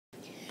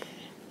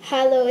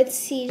Hello, it's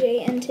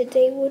CJ, and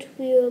today what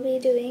we will be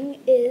doing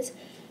is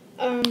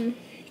Rainbow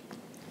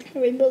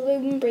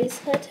Ribbon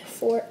bracelet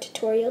for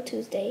Tutorial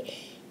Tuesday,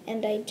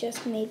 and I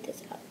just made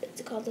this up.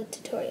 It's called a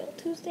Tutorial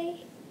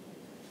Tuesday,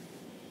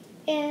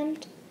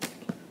 and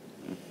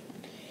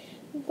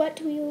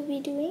what we will be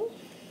doing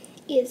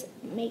is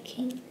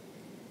making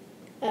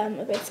a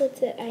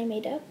bracelet that I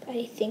made up.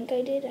 I think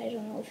I did. I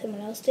don't know if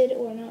someone else did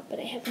or not, but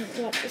I haven't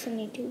watched this on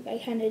YouTube. I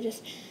kind of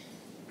just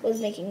was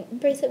making a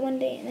bracelet one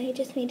day and I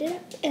just made it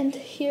up, and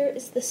here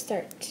is the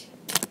start.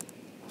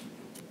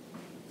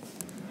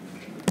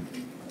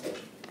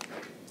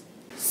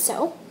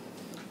 So,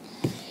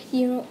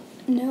 you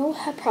know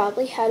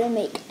probably how to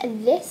make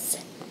this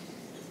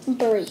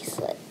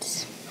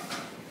bracelet.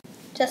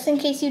 Just in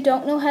case you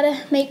don't know how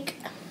to make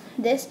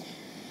this,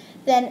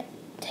 then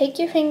take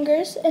your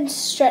fingers and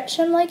stretch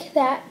them like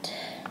that,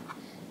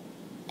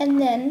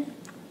 and then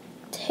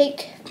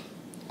take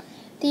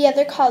the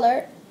other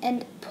color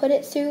and put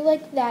it through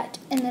like that,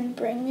 and then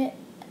bring it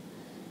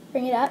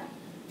up,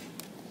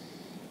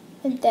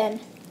 and then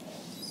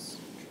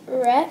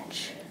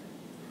stretch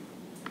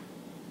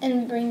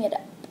and bring it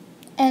up.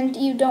 And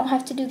you don't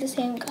have to do the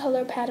same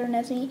color pattern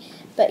as me,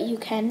 but you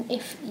can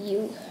if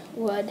you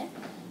would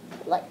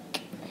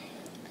like.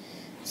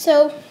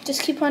 So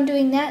just keep on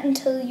doing that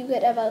until you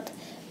get about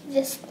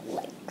this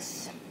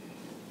length.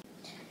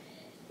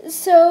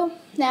 So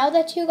now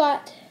that you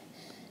got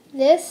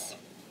this,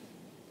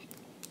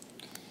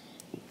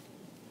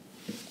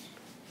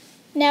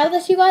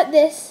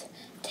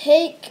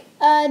 take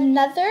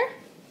another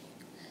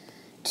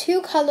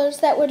two colors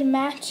that would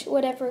match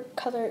whatever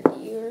color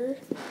you're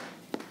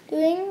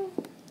doing.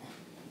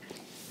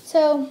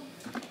 So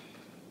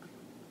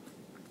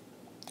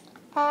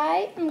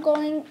I am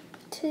going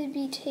to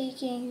be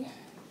taking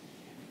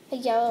a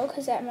yellow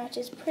because that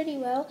matches pretty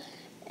well,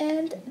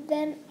 and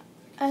then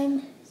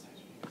I'm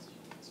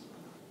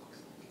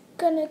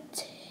gonna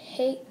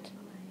take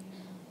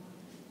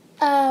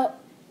a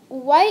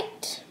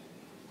white,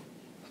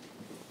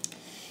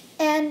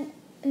 and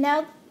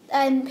now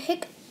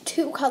pick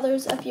two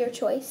colors of your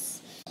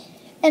choice.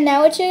 And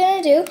now what you're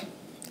gonna do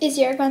is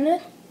you're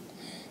gonna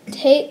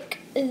take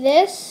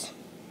this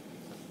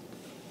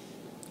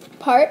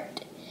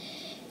part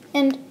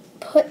and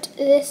put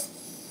this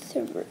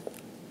through.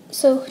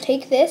 So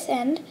take this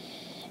end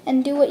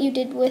and do what you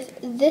did with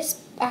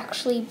this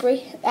actual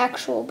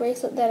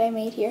bracelet that I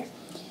made here,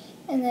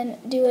 and then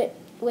do it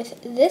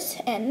with this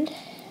end,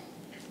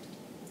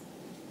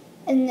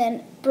 and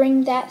then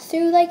bring that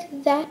through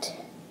like that.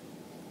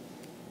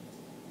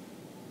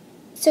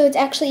 So it's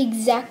actually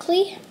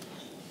exactly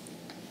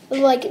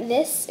like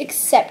this,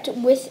 except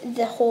with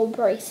the whole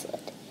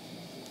bracelet.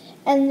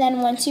 And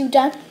then once you've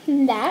done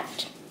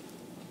that,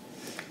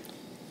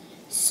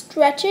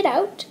 stretch it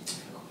out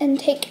and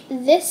take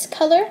this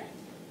color,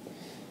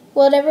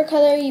 whatever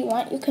color you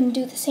want. You can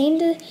do the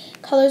same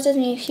colors as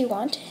me if you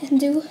want, and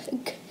do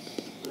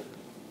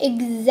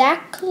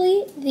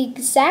exactly the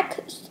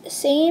exact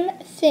same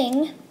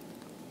thing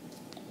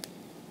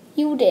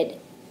you did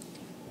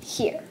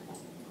here.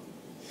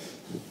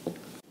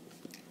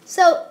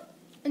 So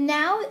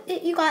now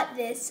that you got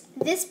this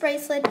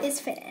bracelet is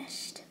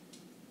finished.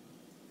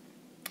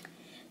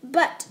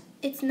 But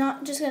it's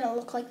not just going to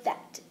look like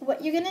that.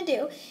 What you're going to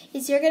do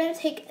is you're going to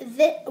take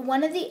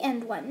one of the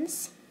end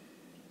ones,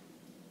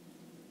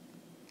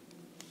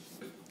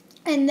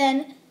 and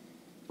then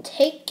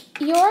take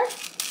your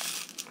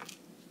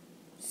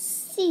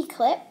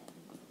C-clip,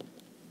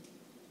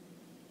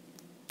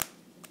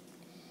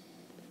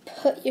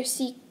 put your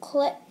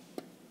C-clip,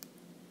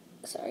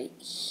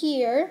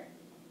 here,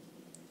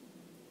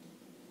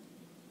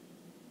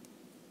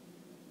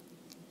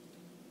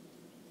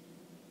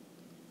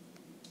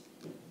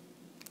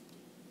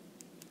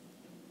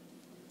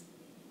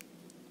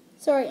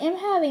 sorry, I'm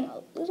having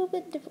a little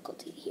bit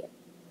difficulty here.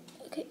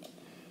 Okay.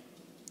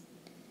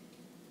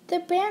 The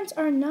bands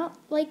are not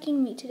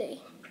liking me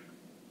today.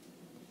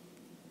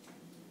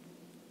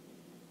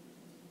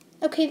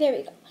 Okay, there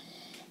we go.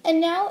 And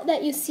now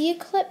that you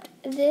C-clipped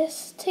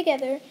this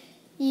together,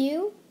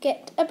 you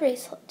get a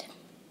bracelet.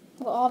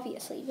 Well,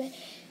 obviously, but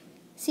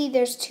see,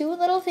 there's two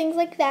little things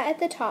like that at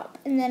the top,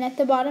 and then at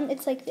the bottom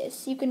it's like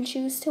this. You can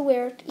choose to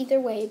wear it either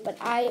way, but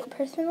I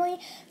personally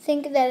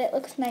think that it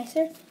looks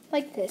nicer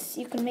like this.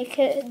 You can make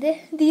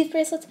these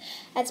bracelets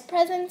as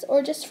presents,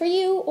 or just for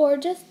you, or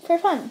just for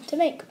fun to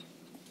make.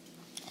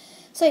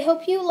 So I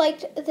hope you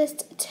liked this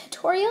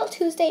Tutorial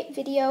Tuesday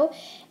video,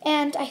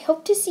 and I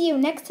hope to see you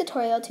next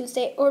Tutorial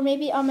Tuesday, or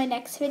maybe on my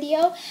next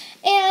video.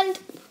 And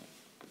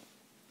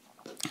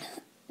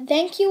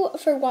thank you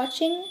for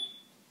watching.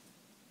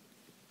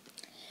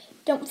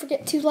 Don't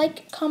forget to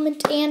like,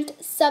 comment, and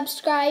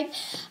subscribe.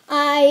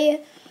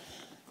 I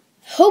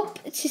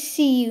hope to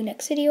see you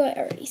next video. I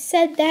already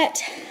said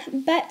that,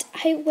 but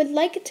I would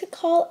like to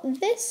call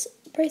this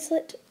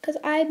bracelet, because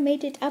I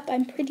made it up.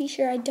 I'm pretty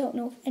sure. I don't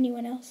know if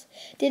anyone else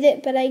did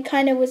it, but I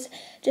kind of was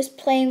just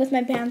playing with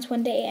my bands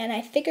one day, and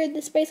I figured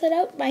this bracelet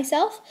out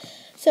myself.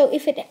 So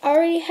if it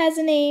already has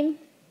a name,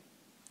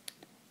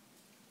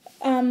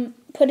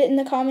 put it in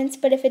the comments.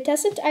 But if it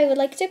doesn't, I would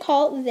like to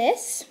call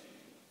this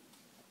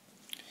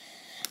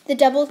the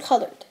double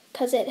colored,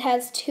 because it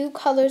has 2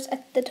 colors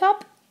at the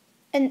top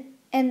and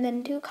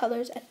then 2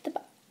 colors at the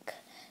back,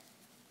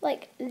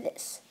 like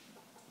this.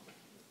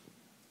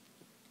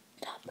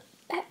 Top,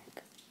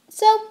 back.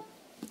 So,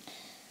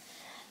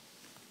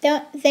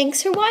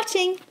 thanks for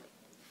watching.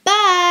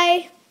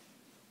 Bye.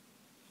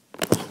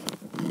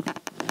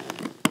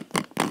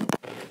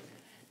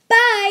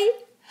 Bye.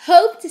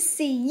 Hope to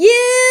see you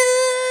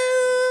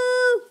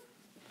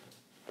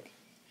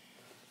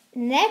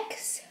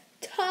next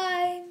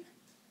time.